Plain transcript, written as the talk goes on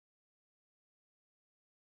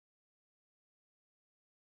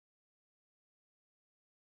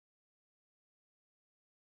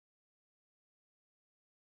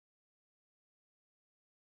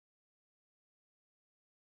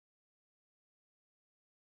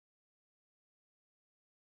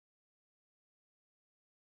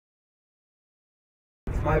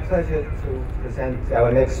It's my pleasure to present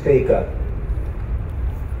our next speaker,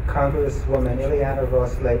 Congresswoman Ileana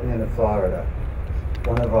Ros Lehtinen of Florida,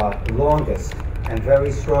 one of our longest and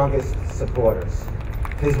very strongest supporters.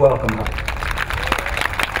 Please welcome her.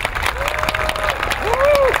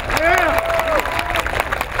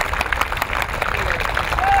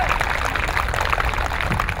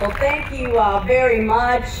 Well, thank you very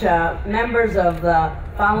much, members of the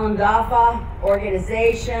Falun Gong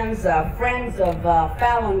organizations, friends of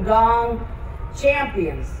Falun Gong,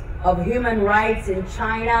 champions of human rights in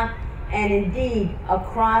China and indeed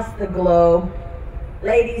across the globe.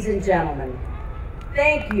 Ladies and gentlemen,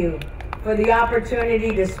 thank you for the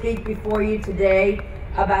opportunity to speak before you today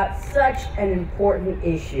about such an important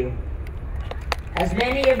issue. As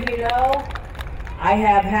many of you know, I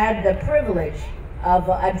have had the privilege of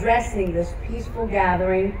addressing this peaceful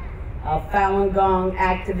gathering of Falun Gong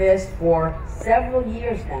activists for several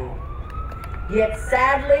years now. Yet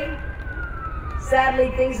sadly,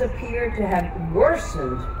 things appear to have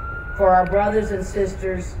worsened for our brothers and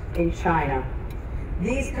sisters in China.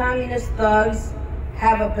 These communist thugs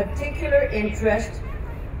have a particular interest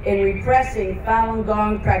in repressing Falun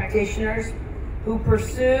Gong practitioners who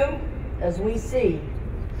pursue, as we see,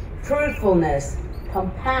 truthfulness,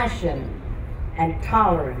 compassion, and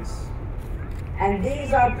tolerance. And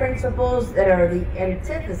these are principles that are the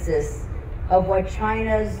antithesis of what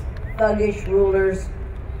China's thuggish rulers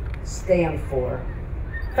stand for.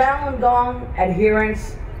 Falun Gong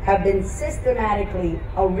adherents have been systematically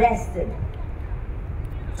arrested,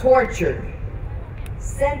 tortured,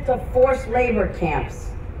 sent to forced labor camps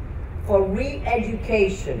for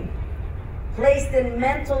re-education, placed in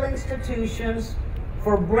mental institutions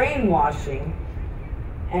for brainwashing,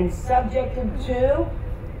 and subjected to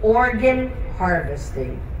organ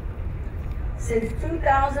harvesting. Since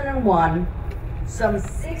 2001, some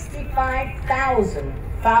 65,000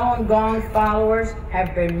 Falun Gong followers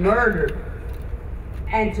have been murdered,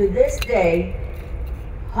 and to this day,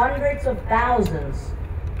 hundreds of thousands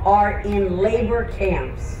are in labor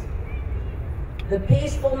camps. The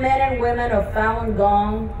peaceful men and women of Falun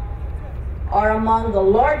Gong are among the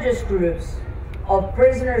largest groups of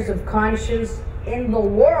prisoners of conscience in the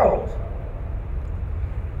world.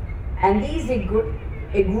 And these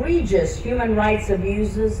egregious human rights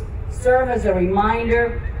abuses serve as a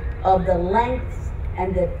reminder of the length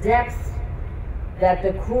and the depth that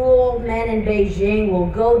the cruel men in Beijing will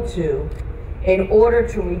go to in order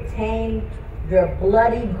to retain their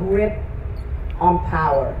bloody grip on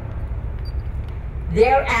power.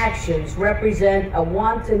 Their actions represent a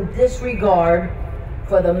wanton disregard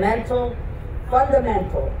for the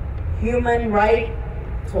fundamental human right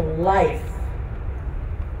to life.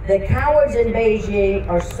 The cowards in Beijing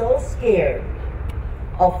are so scared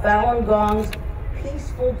of Falun Gong's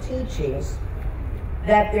peaceful teachings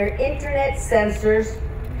that their internet censors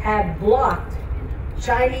have blocked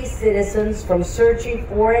Chinese citizens from searching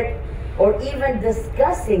for it or even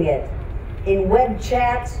discussing it in web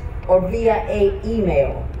chats or via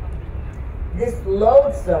email. This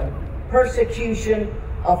loathsome persecution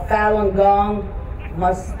of Falun Gong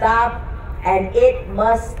must stop, and it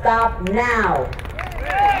must stop now.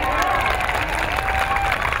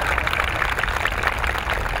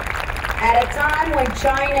 At a time when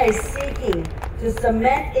China is seeking to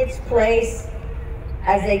cement its place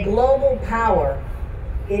as a global power,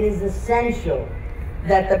 it is essential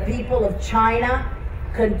that the people of China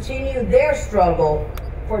continue their struggle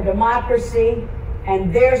for democracy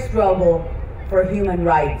and their struggle for human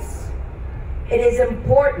rights. It is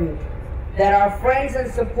important that our friends and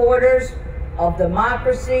supporters of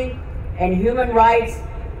democracy and human rights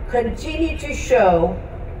continue to show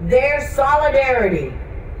their solidarity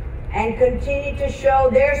and continue to show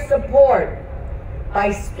their support by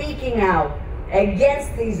speaking out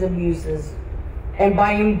against these abuses and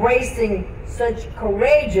by embracing such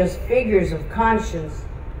courageous figures of conscience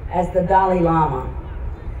as the Dalai Lama.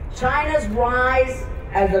 China's rise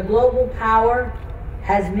as a global power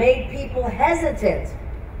has made people hesitant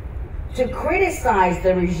to criticize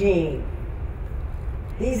the regime.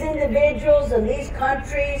 These individuals and these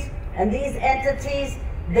countries and these entities,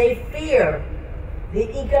 they fear the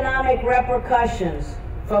economic repercussions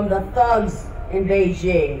from the thugs in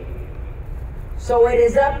Beijing. So it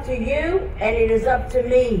is up to you and it is up to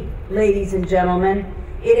me, ladies and gentlemen.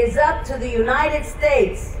 It is up to the United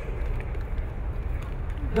States,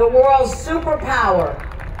 the world's superpower,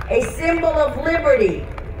 a symbol of liberty,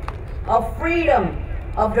 of freedom,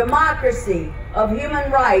 of democracy, of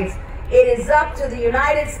human rights. It is up to the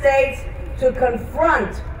United States to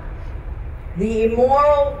confront the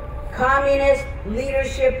immoral communist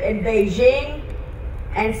leadership in Beijing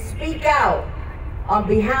and speak out on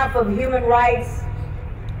behalf of human rights,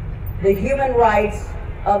 the human rights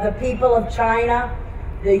of the people of China,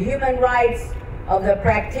 the human rights of the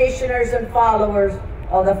practitioners and followers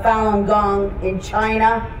of the Falun Gong in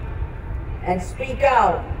China, and speak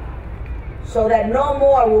out so that no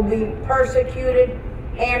more will be persecuted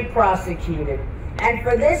and prosecuted. And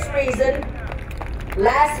for this reason,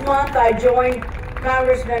 last month I joined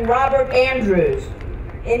Congressman Robert Andrews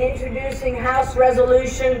in introducing House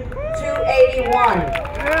Resolution 281,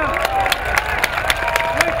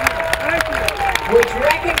 which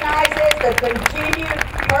recognizes the continued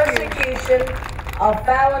persecution of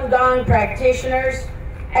Falun Gong practitioners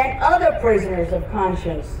and other prisoners of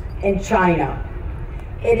conscience in China.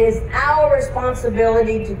 It is our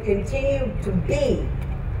responsibility to continue to be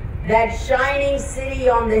that shining city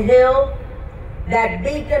on the hill, that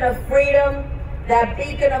beacon of freedom, that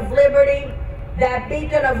beacon of liberty, that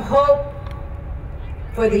beacon of hope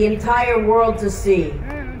for the entire world to see.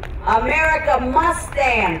 America must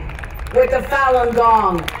stand with the Falun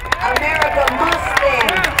Gong. America must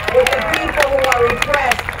stand with the people who are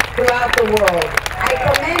repressed throughout the world. I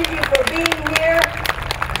commend you for being here.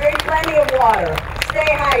 Drink plenty of water.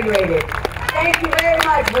 Stay hydrated. Thank you very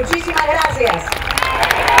much. Muchísimas gracias.